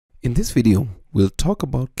In this video, we'll talk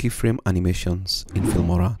about keyframe animations in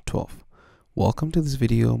Filmora 12. Welcome to this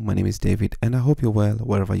video. My name is David and I hope you're well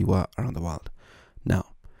wherever you are around the world.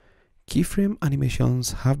 Now, keyframe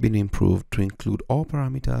animations have been improved to include all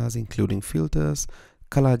parameters including filters,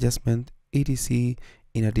 color adjustment, etc.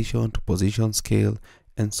 in addition to position, scale,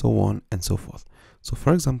 and so on and so forth. So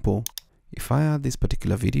for example, if I add this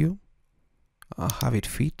particular video, I'll have it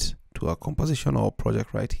fit to our composition or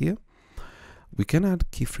project right here. We can add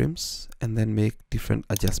keyframes and then make different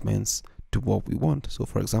adjustments to what we want. So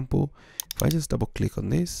for example, if I just double click on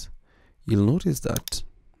this, you'll notice that,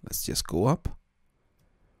 let's just go up,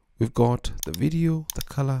 we've got the video, the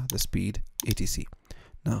color, the speed, etc.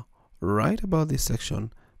 Now, right about this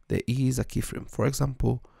section, there is a keyframe. For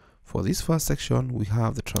example, for this first section, we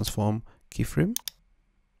have the transform keyframe.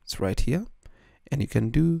 It's right here. And you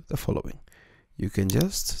can do the following. You can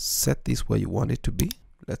just set this where you want it to be.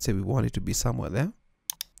 Let's say we want it to be somewhere there,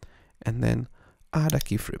 and then add a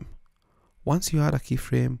keyframe. Once you add a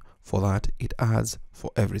keyframe for that, it adds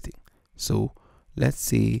for everything. So let's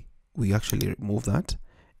say we actually remove that,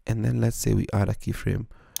 and then let's say we add a keyframe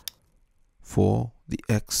for the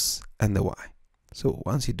X and the Y. So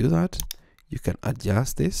once you do that, you can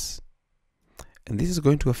adjust this, and this is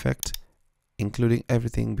going to affect including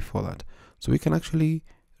everything before that. So we can actually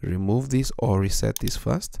remove this or reset this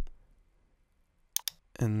first,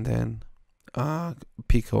 and then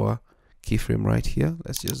pick our keyframe right here.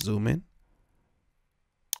 Let's just zoom in,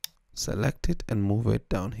 select it and move it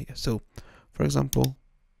down here. So for example,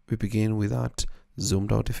 we begin with that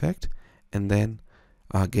zoomed out effect and then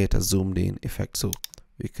get a zoomed in effect. So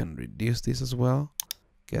we can reduce this as well,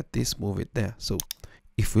 get this, move it there. So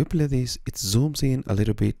if we play this, it zooms in a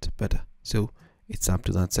little bit better. So it's up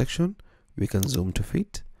to that section. We can zoom to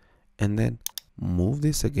fit and then move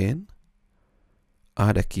this again,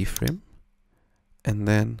 add a keyframe, and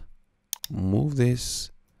then move this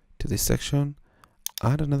to this section,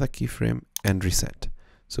 add another keyframe and reset.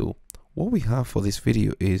 So what we have for this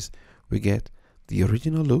video is we get the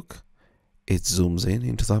original look. It zooms in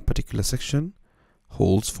into that particular section,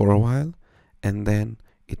 holds for a while, and then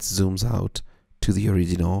it zooms out to the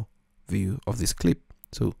original view of this clip.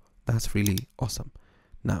 So that's really awesome.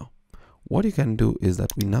 Now, what you can do is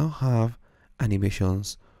that we now have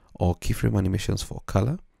animations or keyframe animations for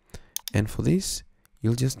color, and for this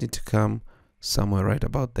you'll just need to come somewhere right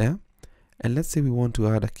about there, and let's say we want to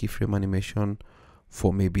add a keyframe animation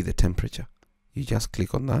for maybe the temperature. You just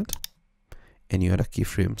click on that and you add a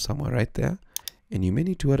keyframe somewhere right there, and you may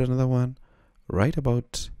need to add another one right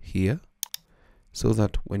about here, so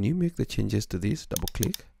that when you make the changes to this, double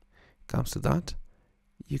click, comes to that,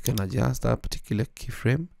 you can adjust that particular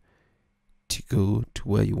keyframe to go to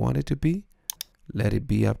where you want it to be. Let it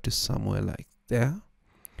be up to somewhere like there,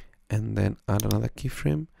 and then add another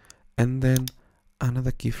keyframe and then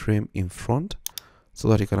another keyframe in front, so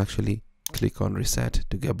that you can actually click on reset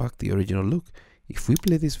to get back the original look. If we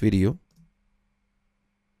play this video,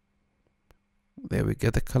 there we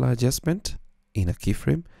get the color adjustment in a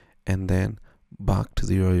keyframe and then back to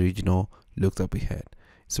the original look that we had.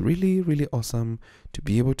 It's really awesome to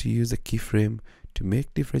be able to use the keyframe to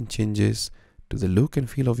make different changes to the look and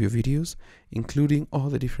feel of your videos, including all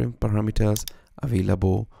the different parameters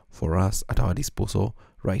available for us at our disposal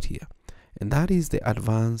right here. And that is the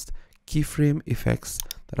advanced keyframe effects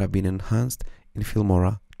that have been enhanced in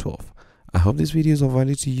Filmora 12. I hope this video is of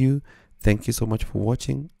value to you. Thank you so much for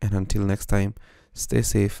watching, and until next time, stay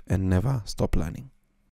safe and never stop learning.